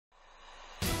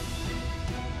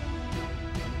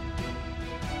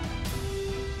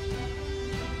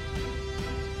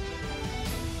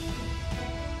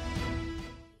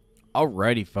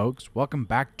Alrighty, folks. Welcome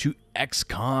back to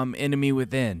XCOM Enemy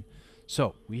Within.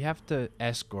 So, we have to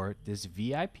escort this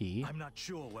VIP I'm not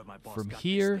sure where my boss from got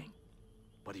here this thing,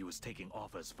 but he was taking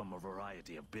offers from a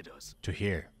variety of bidders, to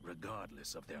here.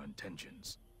 regardless of their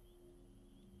intentions.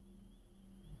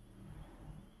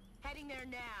 Heading there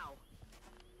now.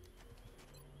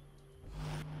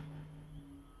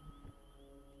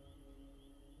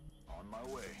 On my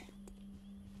way.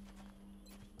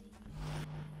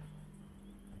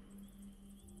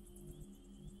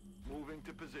 Moving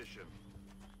to position.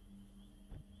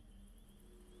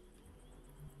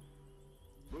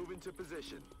 Moving to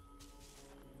position.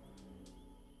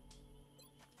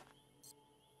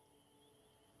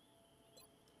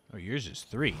 Oh, yours is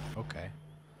 3. Okay.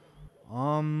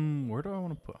 Where do I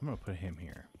want to put? I'm gonna put him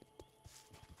here.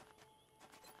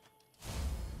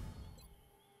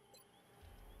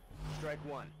 Strike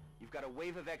one. You've got a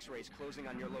wave of X-rays closing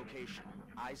on your location.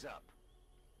 Eyes up.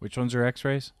 Which ones are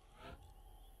X-rays?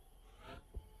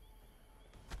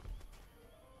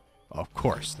 Of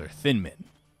course, they're thin men.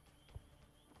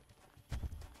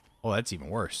 Oh, that's even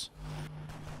worse.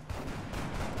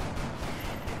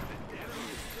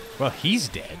 Well, he's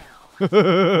dead. How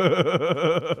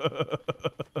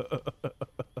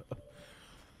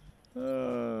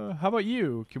about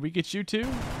you? Can we get you too?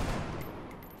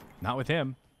 Not with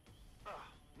him.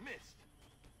 Missed.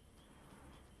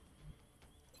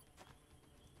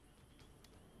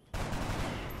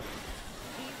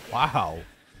 Wow.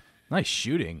 Nice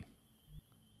shooting.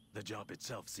 The job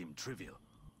itself seemed trivial,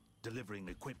 delivering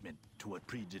equipment to a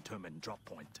predetermined drop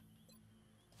point.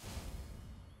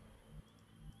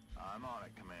 I'm on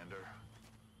it, Commander.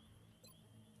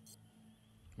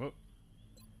 Whoop.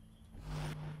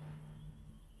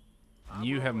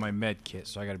 You have my med kit,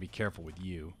 so I gotta be careful with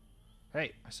you.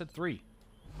 Hey, I said 3.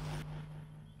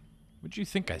 What'd you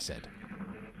think I said?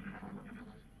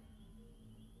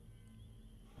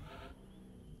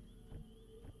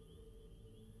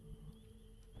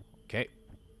 Okay.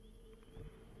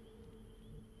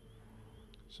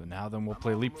 So now then we'll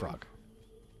play leapfrog.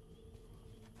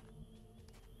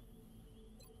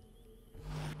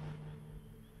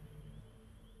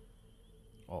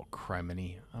 Oh,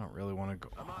 criminy. I don't really want to go.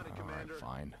 I'm on it, Commander. Alright,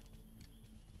 fine.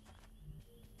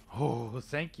 Oh,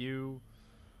 thank you.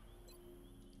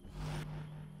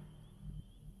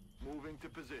 Moving to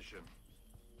position.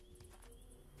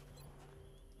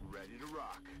 Ready to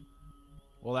rock.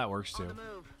 Well, that works On too. the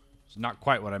move. It's not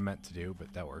quite what I meant to do,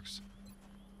 but that works.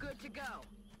 Good to go.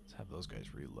 Let's have those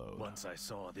guys reload. Once I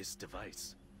saw this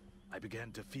device, I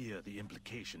began to fear the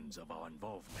implications of our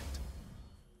involvement.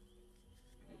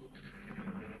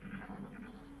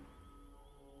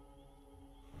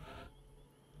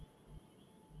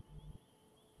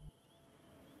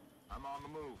 I'm on the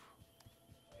move.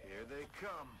 Here they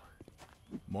come.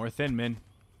 More thin men.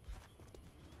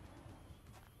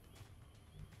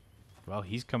 Well,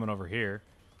 he's coming over here.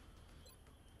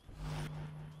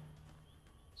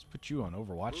 Let's put you on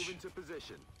Overwatch. Moving to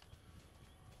position.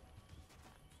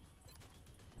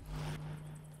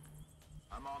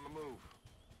 I'm on the move.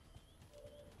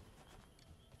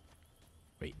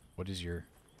 Wait, what is your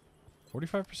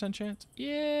 45% chance?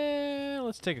 Yeah,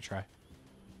 let's take a try.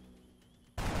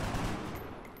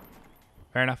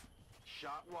 Fair enough.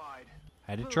 Shot wide.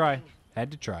 Had to try. Had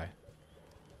to try.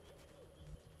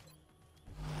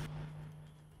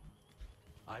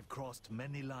 I've crossed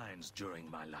many lines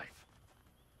during my life,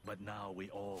 but now we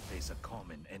all face a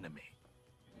common enemy.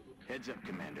 Heads up,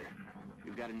 Commander.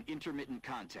 We've got an intermittent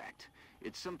contact.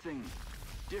 It's something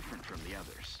different from the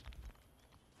others.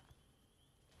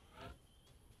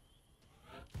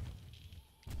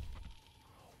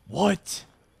 What?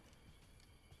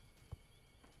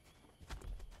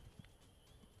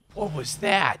 What was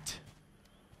that?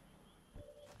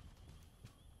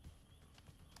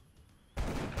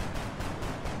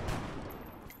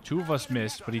 Two of us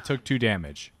missed, but he took 2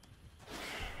 damage.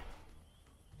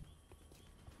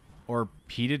 Or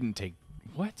he didn't take...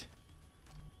 What?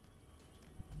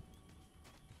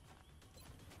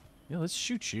 Yeah, let's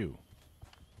shoot you.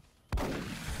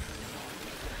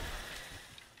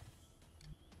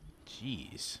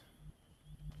 Jeez.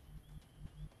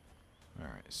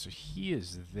 Alright, so he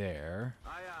is there.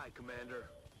 Aye, aye,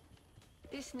 Commander.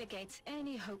 This negates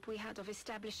any hope we had of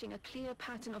establishing a clear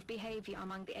pattern of behavior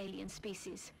among the alien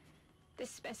species. This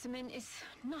specimen is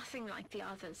nothing like the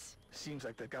others. Seems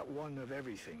like they've got one of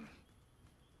everything.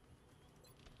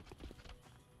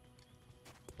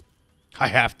 I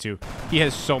have to. He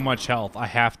has so much health. I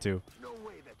have to. No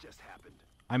way that just happened.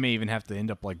 I may even have to end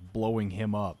up like blowing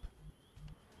him up.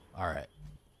 All right.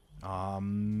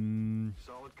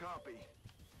 Solid copy.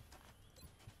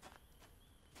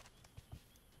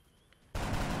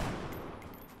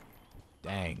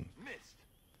 Dang. Missed.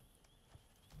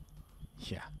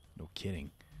 Yeah, no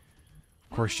kidding.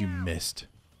 Of course you missed.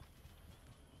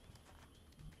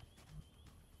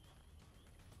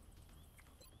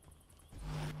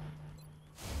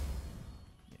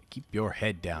 Yeah, keep your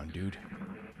head down, dude.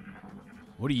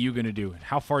 What are you gonna do?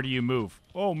 How far do you move?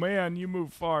 Oh man, you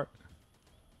move far.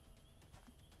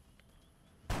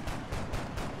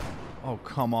 Oh,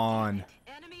 come on.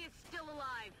 Enemy is still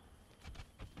alive.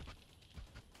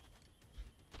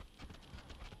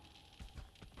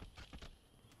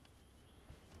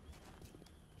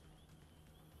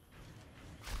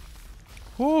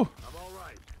 Whew. I'm all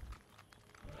right.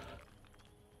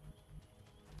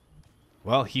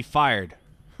 Well, he fired.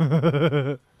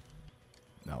 No,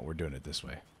 we're doing it this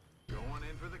way. Going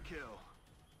in for the kill.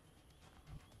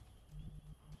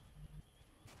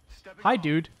 Stepping Hi, off.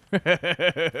 dude.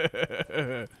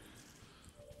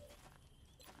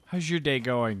 How's your day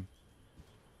going?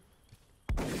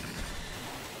 Weapons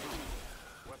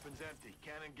empty.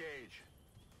 Can't engage.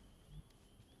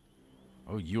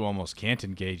 Oh, you almost can't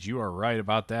engage. You are right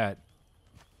about that.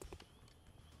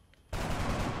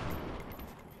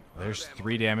 There's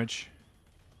 3 damage.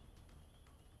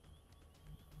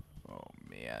 Oh,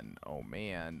 man. Oh,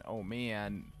 man. Oh,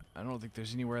 man. I don't think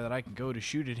there's anywhere that I can go to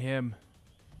shoot at him.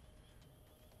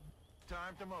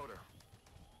 Time to motor.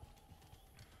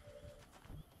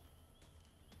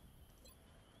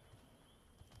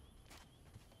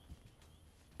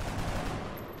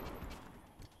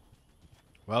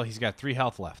 Well, he's got 3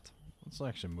 health left. Let's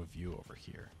actually move you over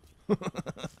here.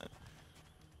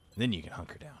 Then you can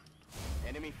hunker down.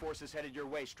 Enemy forces headed your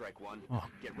way, Strike One. Oh,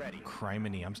 Get ready.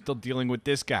 criminy. I'm still dealing with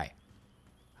this guy.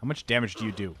 How much damage do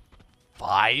you do?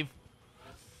 5?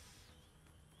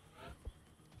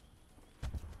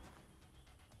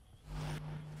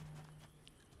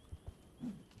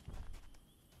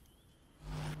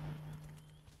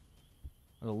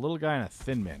 There's a little guy and a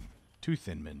thin man. 2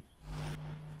 thin men.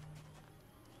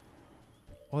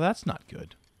 Well, that's not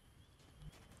good.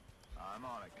 I'm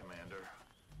on it, Commander.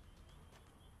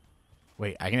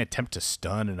 Wait, I can attempt to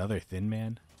stun another thin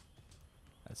man?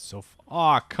 That's so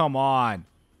Aw, come on.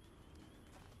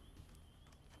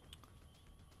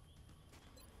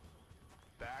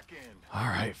 Back in.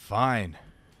 Alright, fine.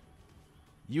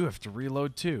 You have to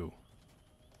reload too.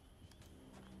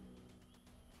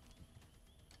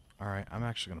 Alright, I'm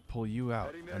actually going to pull you out,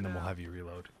 Heading there and then we'll now. have you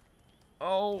reload.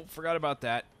 Oh, forgot about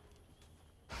that.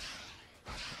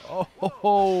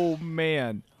 Oh,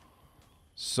 man.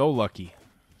 So lucky.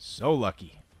 So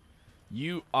lucky.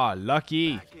 You are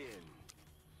lucky. Back in.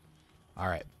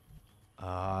 Alright.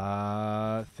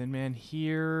 Thin man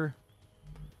here.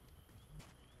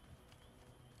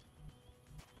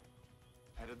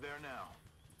 Headed there now.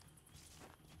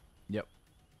 Yep.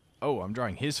 Oh, I'm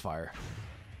drawing his fire.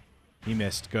 He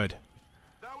missed. Good.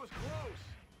 That was close.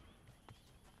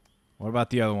 What about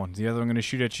the other one? Is the other one going to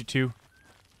shoot at you too?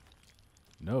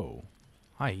 No.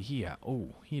 Hi, oh,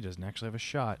 he doesn't actually have a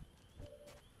shot.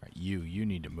 Alright, you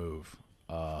need to move.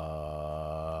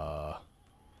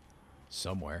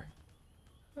 Somewhere.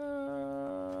 Let's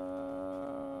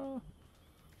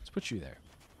put you there.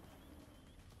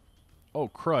 Oh,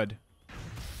 crud.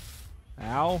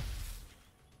 Ow.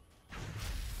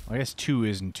 I guess 2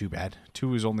 isn't too bad.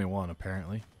 2 is only 1,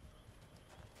 apparently.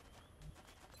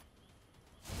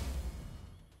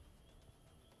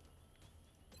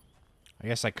 I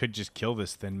guess I could just kill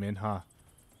this thin min, huh?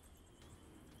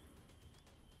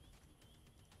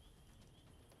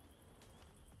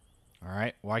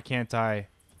 Alright, why can't I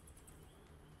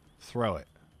throw it?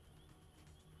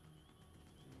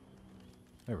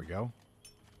 There we go.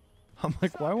 I'm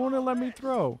like, why won't it let me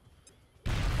throw?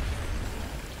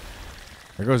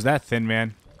 There goes that thin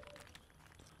man.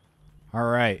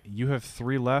 Alright, you have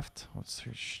 3 left. What's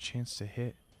your chance to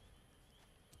hit?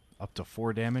 Up to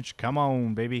 4 damage. Come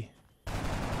on, baby.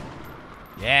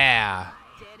 Yeah.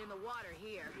 Dead in the water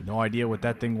here. No idea what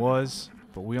that thing was,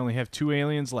 but we only have 2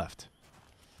 aliens left.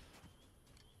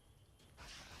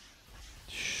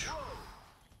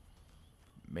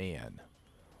 Man.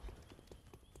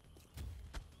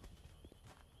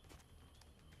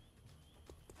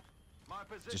 My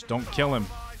position Just don't is kill him.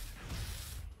 compromised.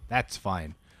 That's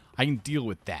fine. I can deal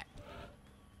with that.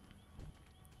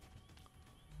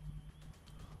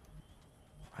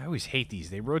 I always hate these.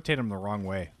 They rotate them the wrong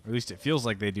way. Or at least it feels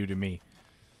like they do to me.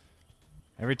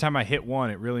 Every time I hit one,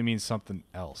 it really means something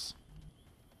else.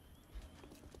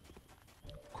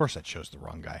 Of course I chose the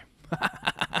wrong guy.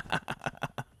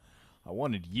 I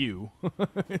wanted you.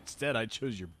 Instead, I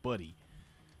chose your buddy.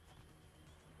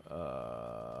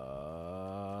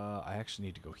 I actually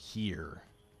need to go here.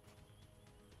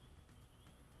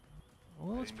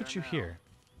 Well, let's put you here.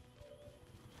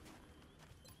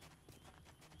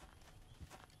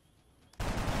 There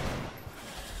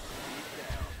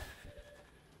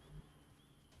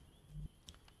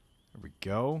we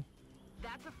go.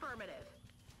 That's affirmative.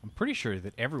 I'm pretty sure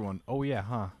that everyone... Oh, yeah,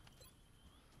 huh?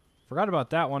 Forgot about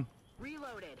that one.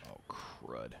 Reloaded. Oh,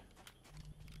 crud.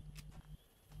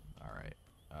 Alright.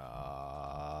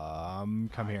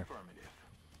 Come here.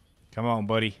 Come on,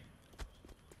 buddy.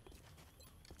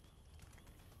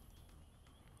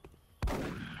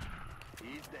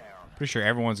 Pretty sure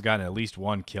everyone's gotten at least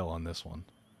one kill on this one.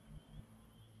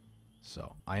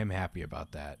 So, I am happy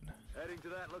about that. Heading to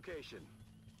that location.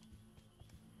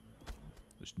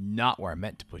 It's not where I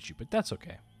meant to put you, but that's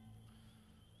okay.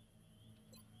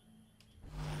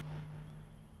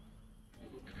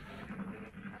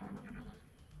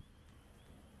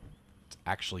 Let's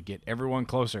actually get everyone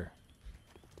closer.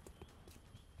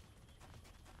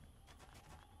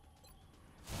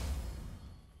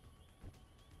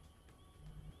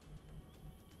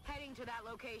 Heading to that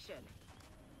location.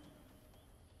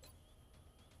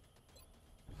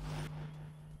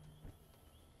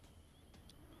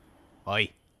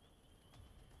 Oi.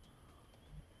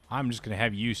 I'm just going to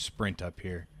have you sprint up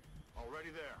here. Already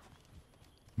there.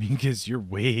 Because you're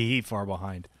way far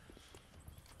behind.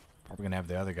 Probably going to have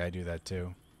the other guy do that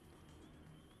too.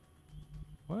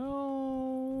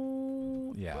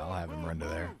 Well, yeah, I'll have him run to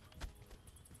there.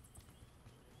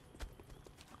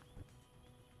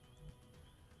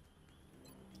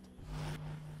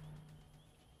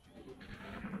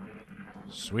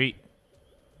 Sweet.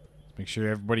 Let's make sure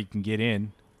everybody can get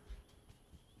in.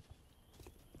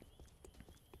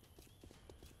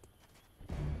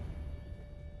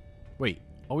 Wait,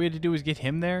 all we had to do was get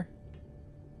him there?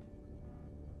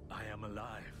 I am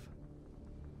alive.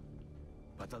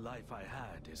 But the life I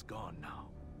had is gone now.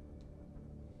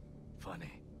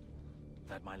 Funny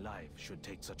that my life should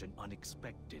take such an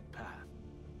unexpected path.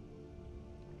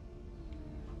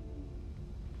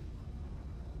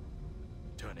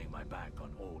 Turning my back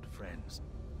on old friends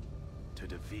to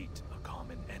defeat a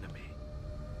common enemy.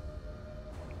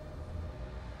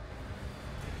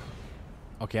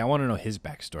 Okay, I want to know his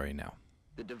backstory now.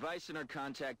 The device and our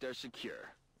contact are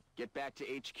secure. Get back to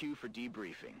HQ for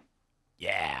debriefing.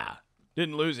 Yeah.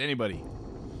 Didn't lose anybody.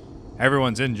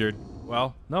 Everyone's injured.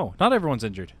 Well, no, not everyone's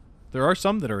injured. There are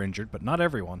some that are injured, but not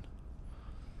everyone.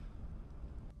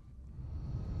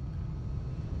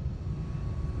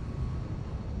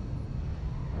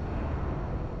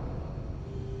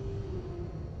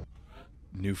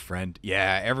 New friend.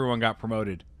 Yeah, everyone got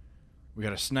promoted. We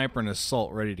got a sniper and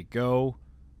assault ready to go.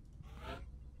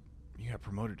 You got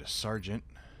promoted to sergeant.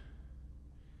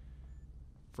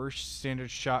 First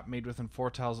standard shot made within 4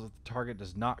 tiles of the target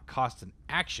does not cost an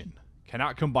action.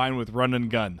 Cannot combine with run and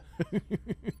gun.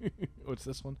 What's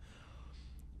this one?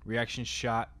 Reaction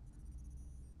shot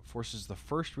forces the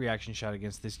first reaction shot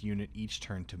against this unit each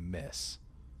turn to miss.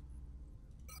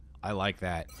 I like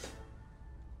that.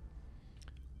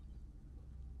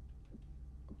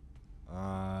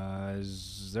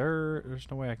 There's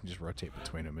no way I can just rotate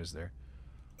between them, is there?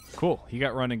 Cool. He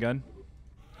got run and gun.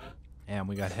 And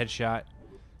we got headshot.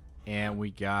 And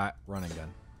we got run and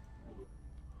gun.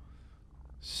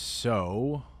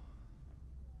 So...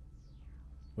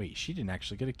 Wait, she didn't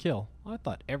actually get a kill. I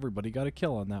thought everybody got a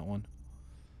kill on that one.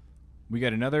 We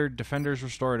got another Defender's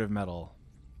Restorative Medal.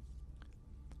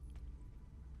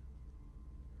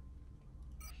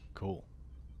 Cool.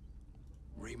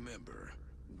 Remember,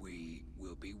 we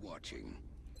will be watching.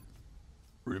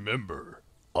 Remember,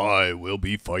 I will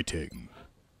be fighting.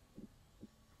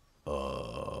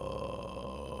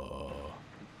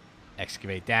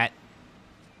 Excavate that.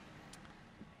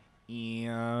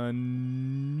 And...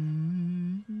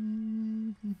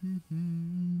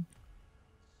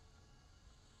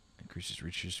 Increases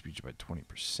research speed by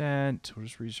 20%. What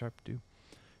does research do?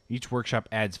 Each workshop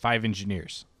adds 5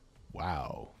 engineers.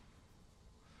 Wow.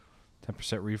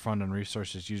 10% refund on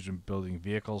resources used in building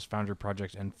vehicles, foundry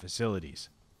projects, and facilities.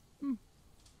 All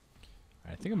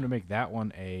right, I think I'm going to make that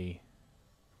one a...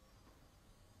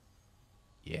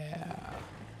 Yeah.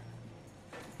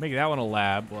 Make that one a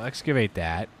lab. We'll excavate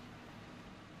that.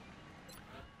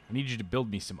 I need you to build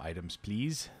me some items,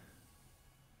 please.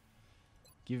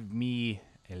 Give me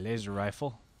a laser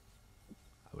rifle.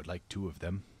 I would like 2 of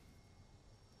them.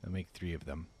 I'll make 3 of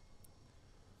them.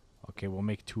 Okay, we'll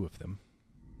make 2 of them.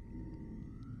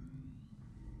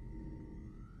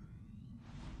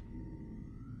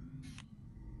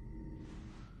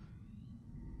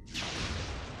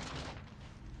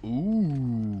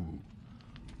 Ooh.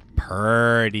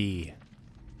 Purdy.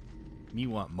 Me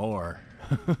want more.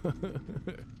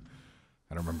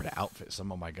 I don't remember to outfit some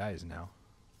of my guys now.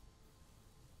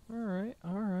 Alright,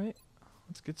 alright.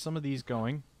 Let's get some of these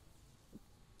going.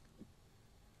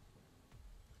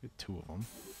 Get 2 of them.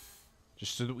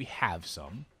 Just so that we have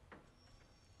some.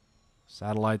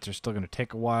 Satellites are still going to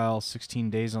take a while. 16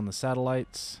 days on the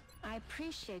satellites. I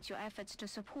appreciate your efforts to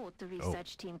support the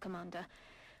research team, Commander.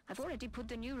 I've already put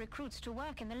the new recruits to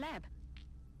work in the lab.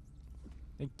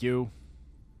 Thank you.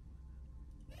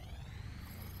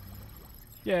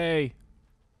 Yay!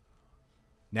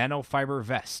 Nanofiber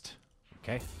vest.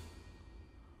 Okay.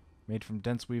 Made from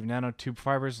dense weave nanotube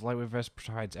fibers, lightweight vest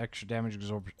provides extra damage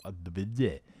absorption.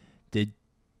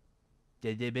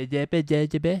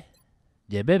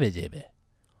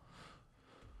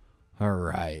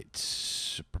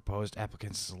 Alright. Proposed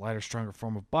applicants is a lighter, stronger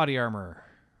form of body armor.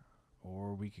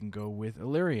 Or we can go with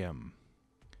Illyrium.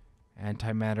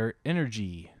 Antimatter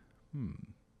energy.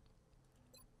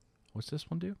 What's this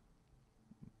one do?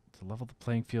 To level the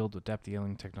playing field, adapt the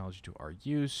alien technology to our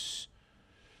use.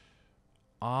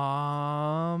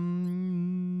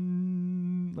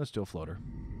 Let's do a floater.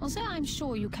 Although I'm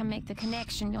sure you can make the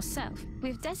connection yourself,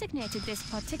 we've designated this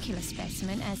particular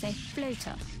specimen as a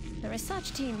floater. The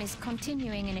research team is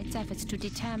continuing in its efforts to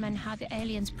determine how the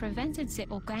aliens prevented the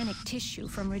organic tissue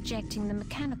from rejecting the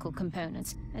mechanical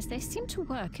components, as they seem to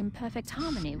work in perfect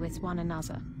harmony with one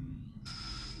another.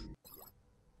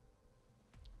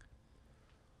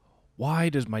 Why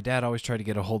does my dad always try to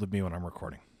get a hold of me when I'm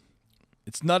recording?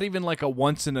 It's not even like a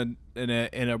once in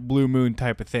a blue moon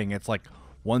type of thing. It's like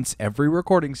once every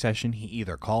recording session, he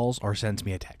either calls or sends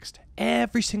me a text.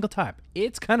 Every single time.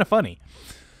 It's kind of funny.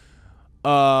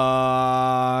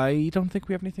 I don't think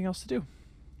we have anything else to do.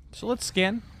 So let's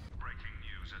scan. Breaking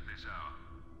news at this hour.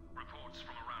 Reports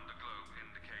from around the globe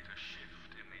indicate a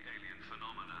shift in the alien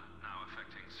phenomena now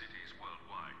affecting cities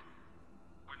worldwide.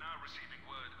 We're now receiving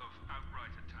word of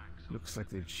outright attacks. Looks like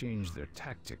they've changed their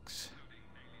tactics.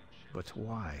 But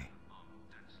why?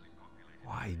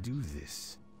 Why do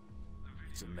this?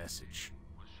 It's a message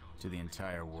to the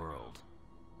entire world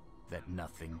that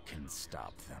nothing can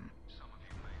stop them. Some of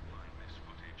you may find this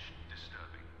footage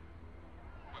disturbing.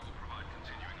 We will provide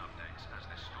continuing updates as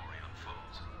this story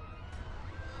unfolds.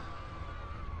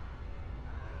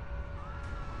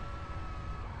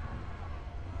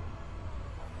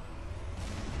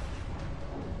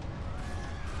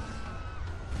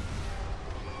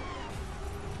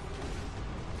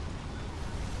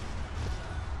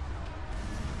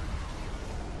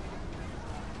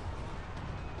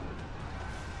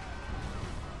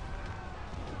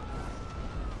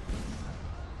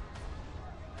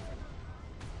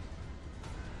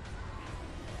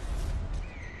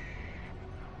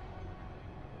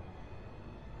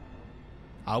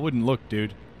 I wouldn't look,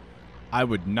 dude. I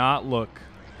would not look.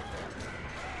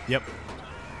 Yep.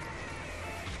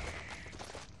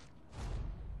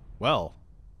 Well,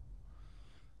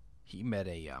 he met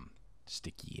a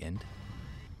sticky end.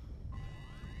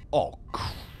 Oh,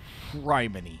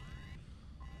 criminy.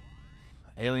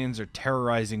 Aliens are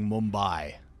terrorizing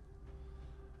Mumbai.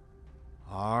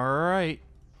 Alright.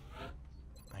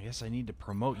 I guess I need to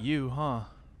promote you, huh?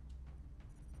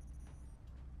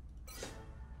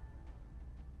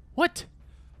 What?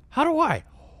 How do I?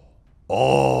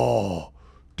 Oh,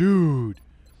 dude.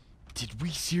 Did we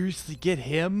seriously get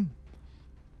him?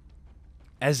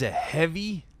 As a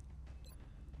heavy?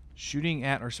 Shooting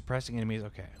at or suppressing enemies.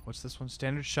 Okay, what's this one?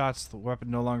 Standard shots. The weapon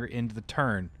no longer into the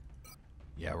turn.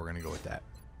 Yeah, we're going to go with that.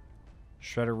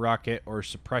 Shredder rocket or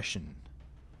suppression.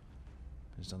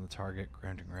 Is on the target.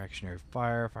 Granting reactionary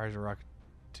fire. Fires a rocket.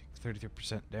 Take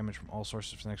 33% damage from all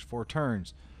sources for the next 4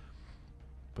 turns.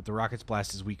 But the rocket's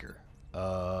blast is weaker.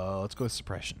 Let's go with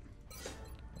suppression.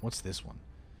 What's this one?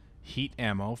 Heat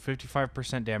ammo.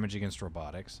 55% damage against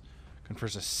robotics.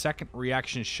 Confers a second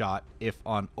reaction shot if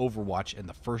on Overwatch and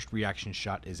the first reaction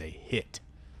shot is a hit.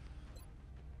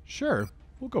 Sure,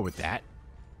 we'll go with that.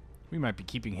 We might be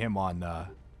keeping him on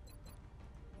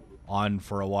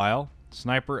for a while.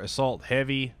 Sniper, assault,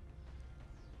 heavy.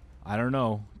 I don't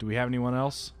know. Do we have anyone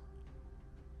else?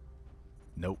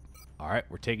 Nope. Alright,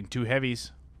 we're taking 2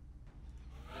 heavies.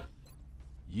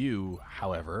 You,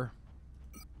 however,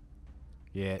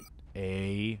 get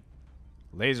a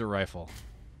laser rifle.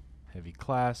 Heavy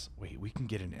class. Wait, we can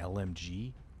get an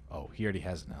LMG? Oh, he already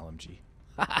has an LMG.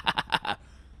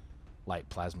 Light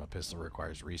plasma pistol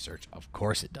requires research. Of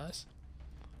course it does.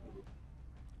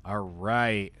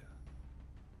 Alright.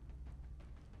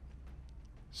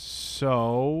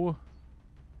 So...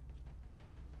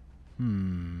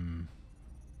 We've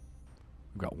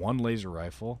got 1 laser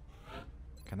rifle.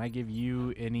 Can I give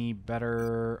you any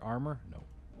better armor? No.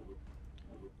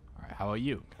 Alright, How about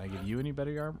you? Can I give you any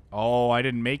better armor? Oh, I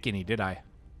didn't make any, did I?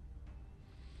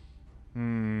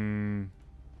 No,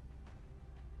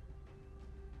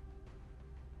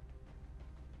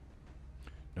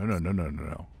 no, no, no, no,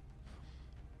 no.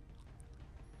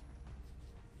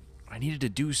 I needed to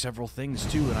do several things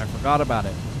too, and I forgot about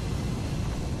it.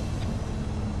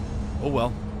 Oh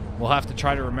well. We'll have to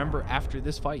try to remember after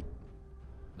this fight.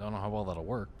 Don't know how well that'll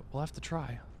work, but we'll have to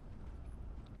try.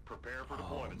 Prepare for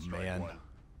deployment, Strike man. One.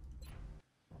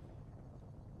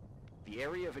 The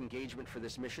area of engagement for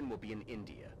this mission will be in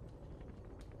India.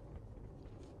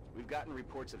 We've gotten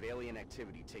reports of alien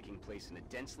activity taking place in a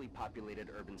densely populated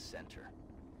urban center.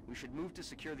 We should move to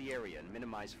secure the area and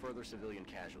minimize further civilian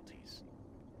casualties.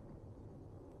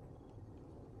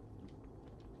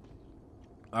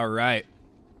 All right.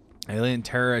 Alien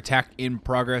terror attack in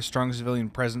progress. Strong civilian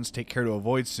presence. Take care to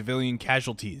avoid civilian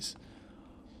casualties.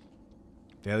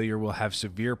 Failure will have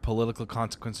severe political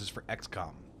consequences for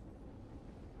XCOM.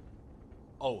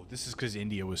 Oh, this is because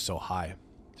India was so high.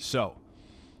 So,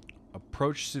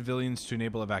 approach civilians to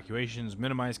enable evacuations,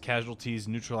 minimize casualties,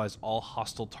 neutralize all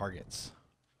hostile targets.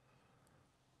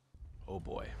 Oh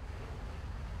boy.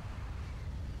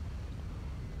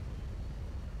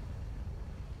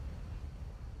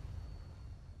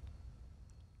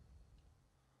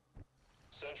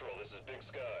 Central, this is Big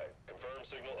Sky. Confirm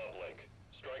signal uplink.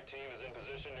 Strike team is in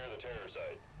position near the terror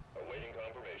site. Awaiting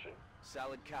confirmation.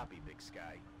 Solid copy, Big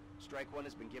Sky. Strike One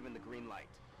has been given the green light.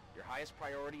 Your highest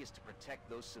priority is to protect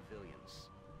those civilians.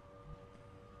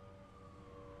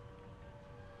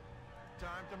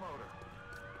 Time to motor.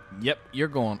 Yep, you're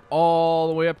going all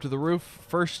the way up to the roof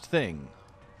first thing.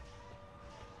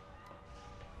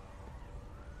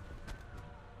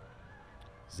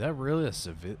 Is that really a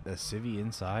civvy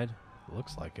inside?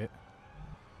 Looks like it.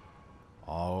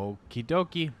 Okie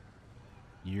dokie.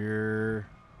 You're...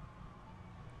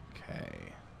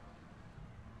 Okay.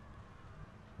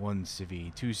 1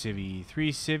 civvy, 2 civvy,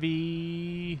 3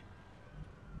 civvy.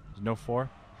 There's no 4?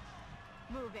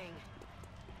 Moving.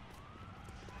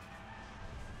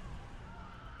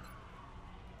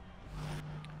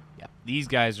 Yeah, these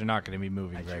guys are not going to be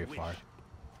moving As very you far. wish.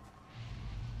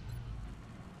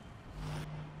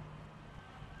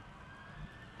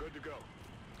 Good to go.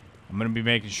 I'm going to be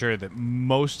making sure that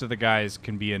most of the guys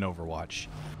can be in Overwatch.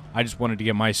 I just wanted to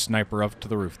get my sniper up to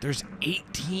the roof. There's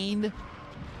 18?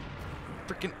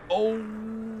 Freaking...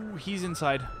 Oh, he's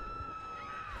inside.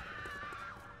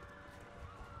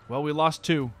 Well, we lost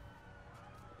 2.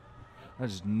 That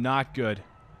is not good.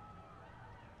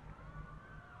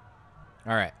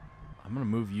 Alright. I'm going to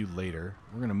move you later.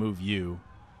 We're going to move you.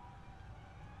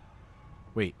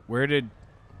 Wait, where did...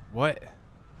 What?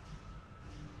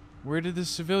 Where did the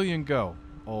civilian go?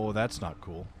 Oh, that's not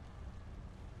cool.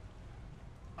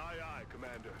 Aye, aye,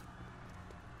 Commander.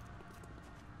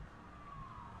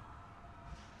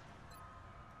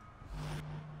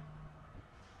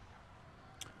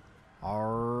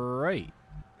 Alright.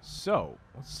 So,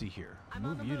 let's see here. I'm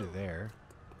on Move the you to move. there.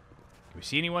 Can we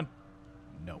see anyone?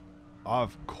 No.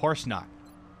 Of course not.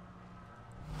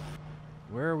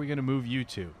 Where are we going to move you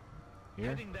to? Here?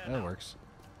 Heading there That now. works.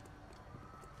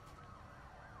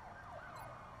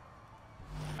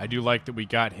 I do like that we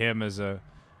got him as a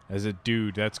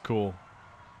dude. That's cool.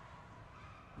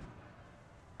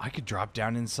 I could drop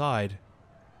down inside.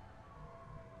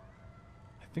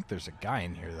 I think there's a guy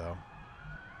in here, though.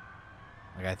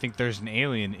 Like, I think there's an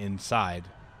alien inside.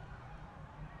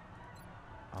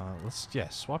 Let's, yeah,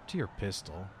 swap to your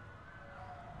pistol.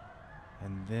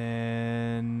 And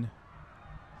then...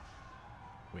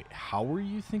 Wait, how were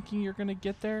you thinking you're going to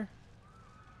get there?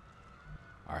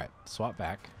 Alright, swap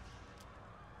back.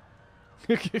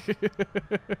 I'm on it,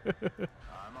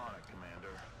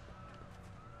 Commander.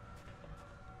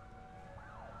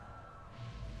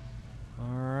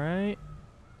 Alright.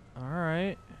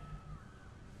 Alright.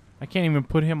 I can't even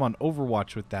put him on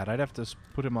Overwatch with that. I'd have to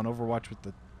put him on Overwatch with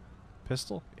the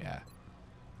pistol? Yeah.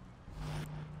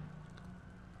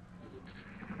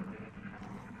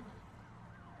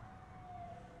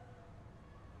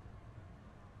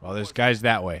 Well, there's guys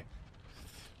that way.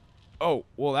 Oh,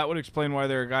 well, that would explain why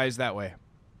there are guys that way.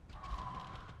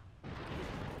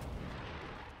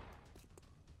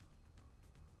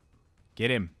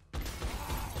 Get him.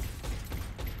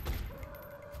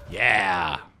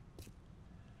 Yeah.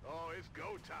 Oh, it's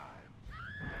go time.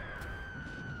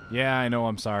 Yeah, I know.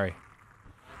 I'm sorry.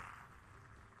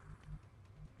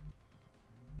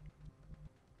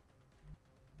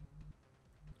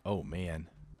 Oh, man.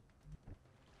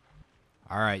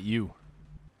 All right, you.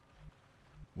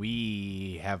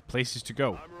 We have places to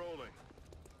go. I'm rolling.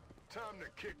 Time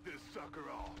to kick this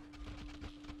sucker off.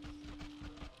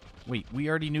 Wait, we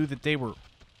already knew that they were...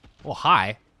 Well,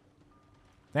 hi.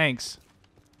 Thanks.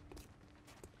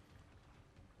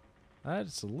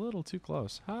 That's a little too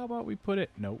close. How about we put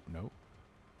it... Nope, nope.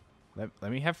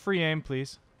 Let me have free aim,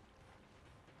 please.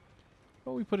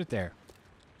 How about we put it there?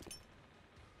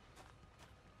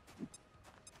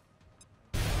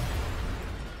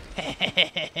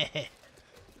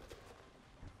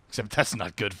 Except that's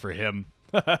not good for him.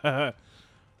 Yeah,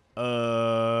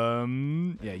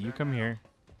 you come here.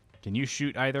 Can you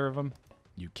shoot either of them?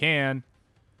 You can.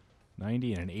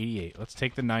 90 and an 88. Let's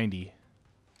take the 90.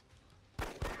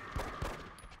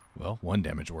 Well, 1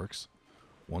 damage works.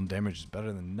 1 damage is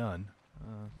better than none.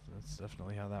 That's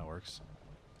definitely how that works.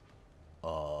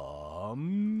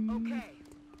 Okay.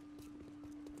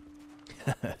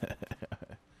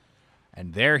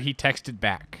 And there he texted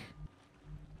back.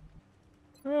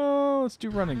 Oh, let's do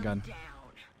run and gun.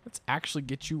 Let's actually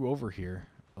get you over here.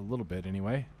 A little bit,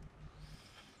 anyway.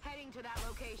 Heading to that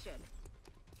location.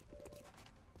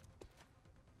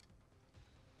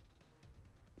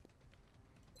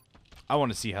 I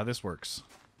want to see how this works.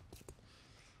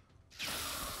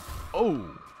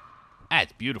 Oh,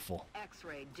 that's beautiful.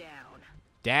 X-ray down.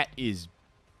 That is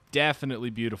definitely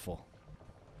beautiful.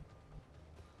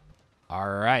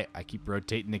 Alright, I keep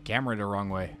rotating the camera the wrong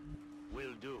way.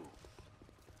 Will do.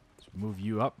 Let's move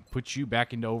you up, put you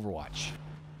back into Overwatch.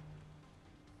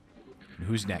 And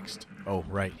who's next? Oh,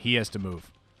 right, he has to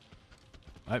move.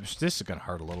 This is going to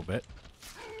hurt a little bit.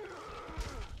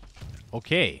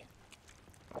 Okay.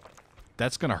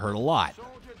 That's going to hurt a lot.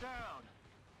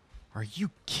 Are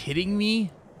you kidding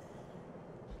me?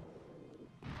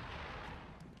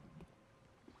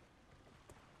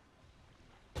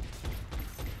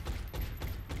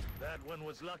 That one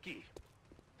was lucky.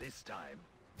 This time.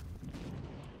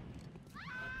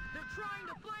 They're trying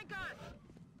to flank us.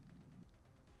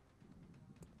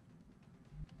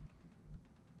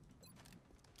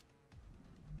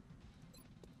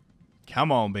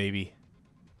 Come on, baby.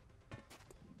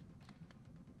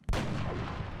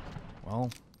 Well,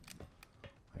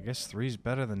 I guess 3's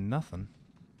better than nothing.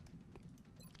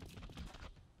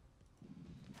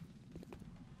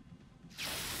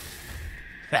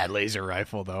 That laser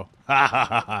rifle, though. Ha ha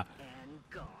ha ha.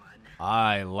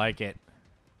 I like it.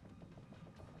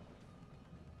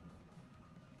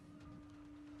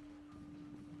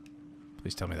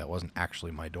 Please tell me that wasn't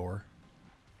actually my door.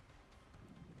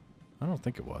 I don't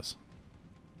think it was.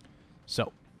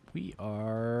 So, we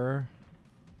are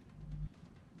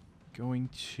going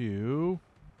to...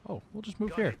 Oh, we'll just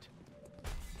move here.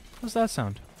 How's that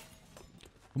sound?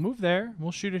 We'll move there.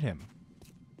 We'll shoot at him.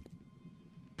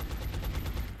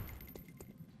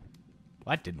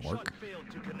 Well, that didn't work.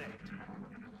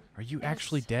 Are you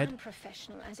actually dead?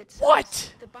 Unprofessional as it sounds,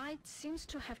 What? The bite seems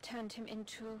to have turned him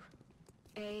into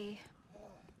a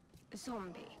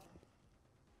zombie.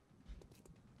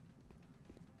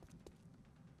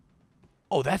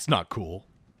 Oh, that's not cool.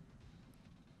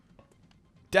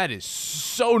 That is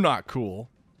so not cool.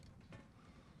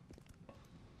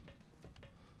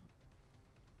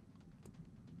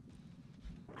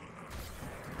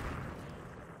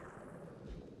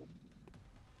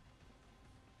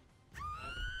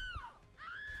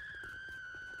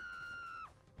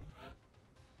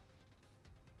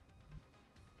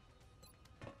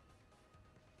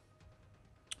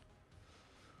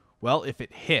 Well, if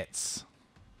it hits,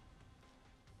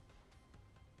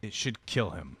 it should kill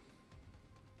him.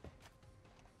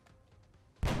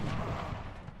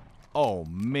 Oh,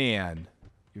 man.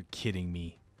 You're kidding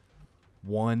me.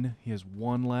 1. He has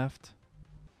 1 left.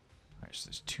 Alright, so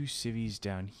there's 2 civvies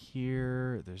down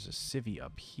here. There's a civvy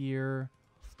up here.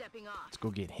 Stepping off. Let's go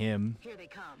get him. Here they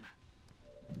come.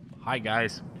 Hi,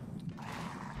 guys.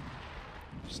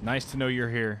 It's nice to know you're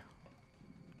here.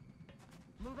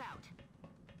 Move out.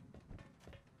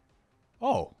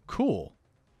 Oh, cool.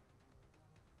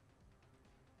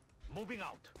 Moving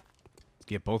out. Let's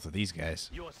get both of these guys.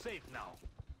 You are safe now.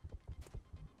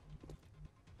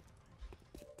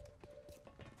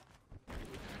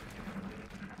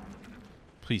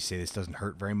 Please say this doesn't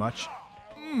hurt very much.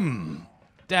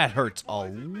 That hurts a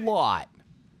lot.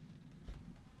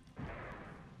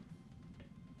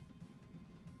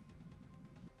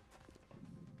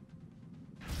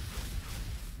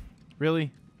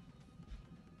 Really?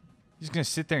 He's gonna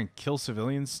sit there and kill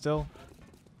civilians still?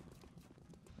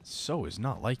 So is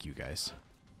not like you guys.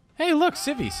 Hey, look,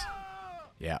 civvies.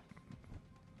 Yeah.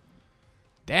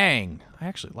 Dang, I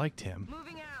actually liked him.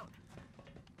 Moving out.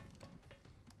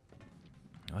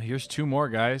 Well, here's 2 more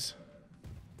guys.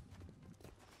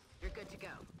 You're good to go.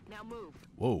 Now move.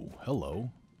 Whoa,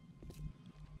 hello.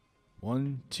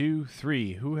 1, 2,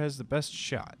 3. Who has the best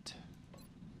shot?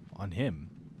 on him.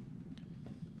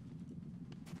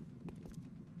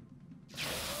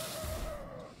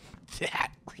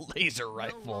 That laser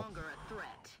rifle. No longer a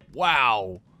threat.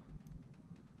 Wow.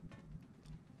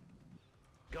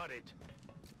 Got it.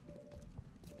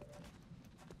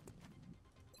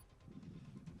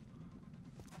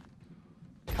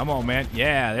 Come on, man.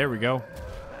 Yeah, there we go.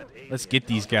 Let's get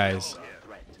these guys.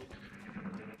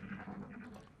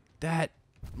 That,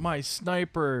 my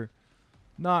sniper.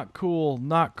 Not cool,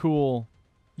 not cool.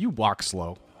 You walk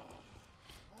slow.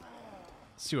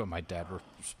 Let's see what my dad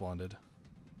responded.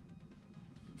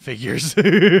 Figures.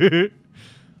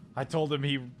 I told him,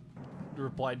 he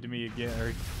replied to me again,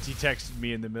 or he texted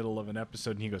me in the middle of an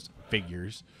episode and he goes,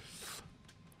 figures.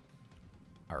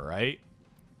 Alright.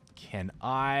 Can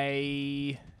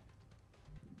I...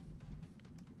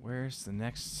 Where's the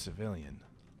next civilian?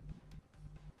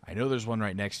 I know there's one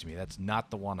right next to me. That's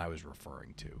not the one I was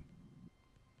referring to.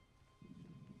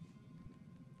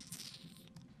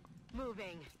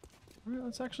 Moving.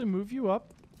 Let's actually move you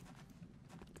up.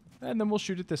 And then we'll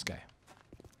shoot at this guy.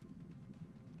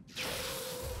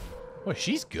 Oh,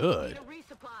 she's good.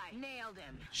 Nailed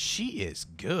him. She is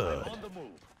good. I'm on the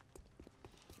move.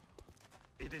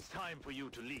 It is time for you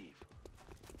to leave.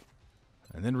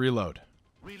 And then reload.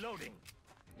 Reloading.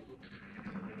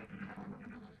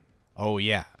 Oh,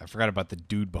 yeah. I forgot about the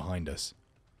dude behind us.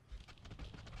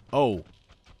 Oh.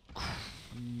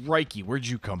 Crikey, where'd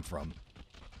you come from?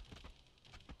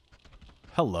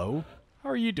 Hello. How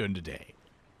are you doing today?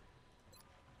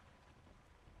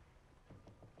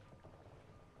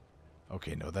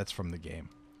 Okay, no, that's from the game.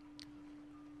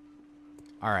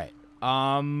 Alright.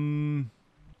 I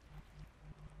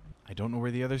don't know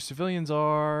where the other civilians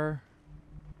are.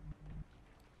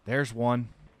 There's one.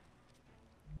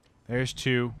 There's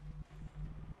two.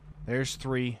 There's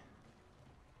three.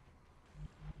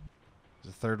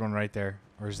 There's a third one right there.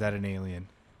 Or is that an alien?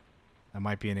 That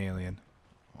might be an alien.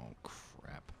 Oh,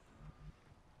 crap.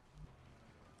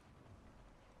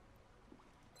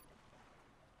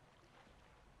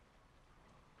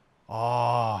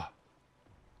 Oh.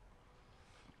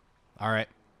 Alright.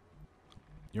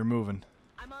 You're moving.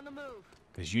 I'm on the move.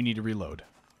 Because you need to reload.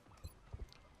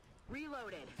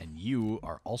 Reloaded. And you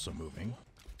are also moving.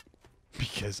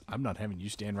 Because I'm not having you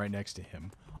stand right next to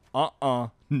him.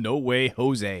 No way,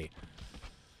 Jose.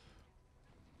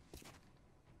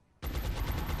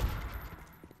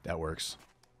 That works.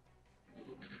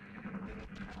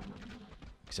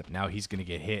 Except now he's going to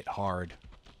get hit hard.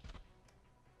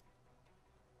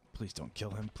 Please don't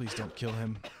kill him. Please don't kill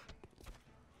him.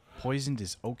 Poisoned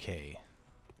is okay.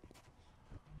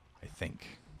 I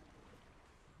think.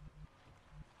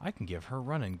 I can give her a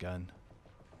run and gun.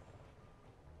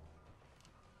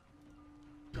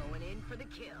 Going in for the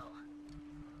kill.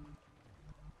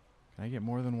 Can I get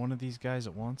more than one of these guys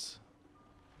at once?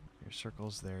 Your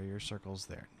circle's there, your circle's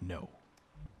there. No.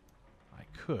 I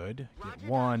could get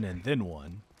one and then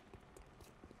one.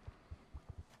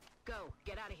 Go.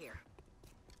 Get out of here.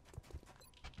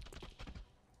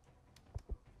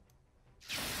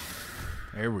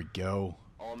 There we go.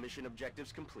 All mission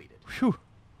objectives completed. Whew.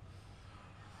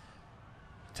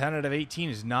 10 out of 18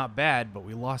 is not bad, but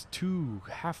we lost two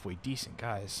halfway decent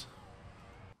guys.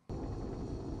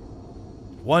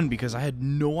 One, because I had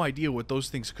no idea what those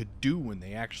things could do when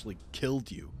they actually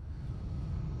killed you.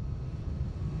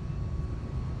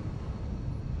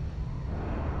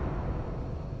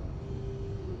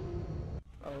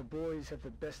 Our boys have the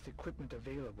best equipment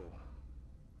available.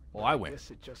 Well, I went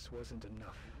guess it just wasn't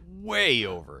enough. way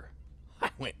over. I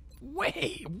went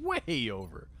way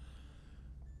over.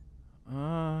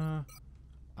 I'm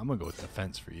gonna go with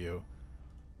defense for you.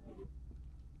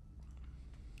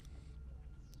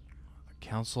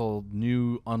 Council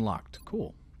new unlocked.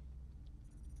 Cool.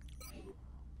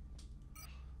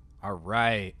 All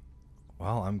right.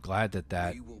 Well, I'm glad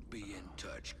that. We will be in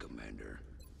touch, Commander.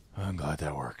 I'm glad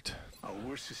that worked. Our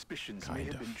worst suspicions may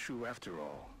have been true after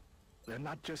all. They're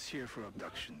not just here for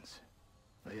abductions.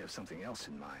 They have something else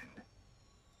in mind.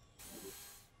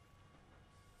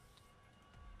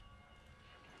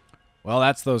 Well,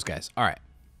 that's those guys. All right.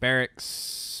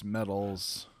 Barracks,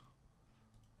 medals.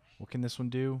 What can this one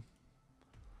do?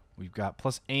 We've got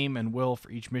plus aim and will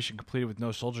for each mission completed with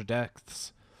no soldier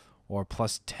deaths, or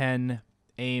plus 10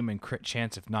 aim and crit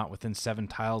chance if not within 7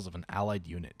 tiles of an allied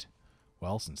unit.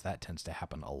 Well, since that tends to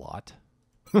happen a lot,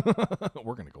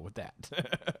 we're going to go with that.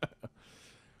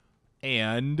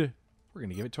 And we're going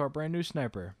to give it to our brand new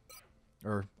sniper.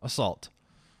 Or assault.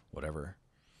 Whatever.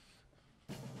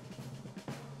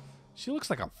 She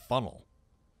looks like a funnel.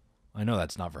 I know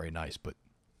that's not very nice, but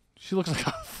she looks like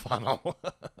a funnel.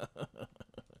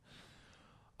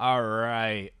 All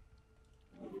right.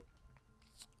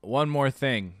 one more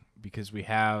thing, because we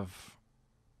have...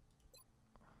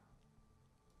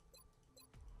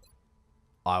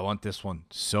 Oh, I want this one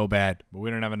so bad, but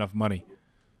we don't have enough money.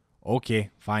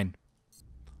 Okay, fine.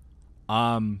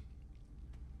 Floater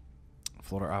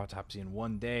autopsy in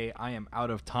 1 day. I am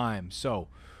out of time, so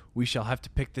we shall have to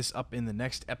pick this up in the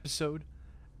next episode,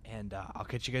 and I'll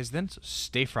catch you guys then. So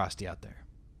stay frosty out there.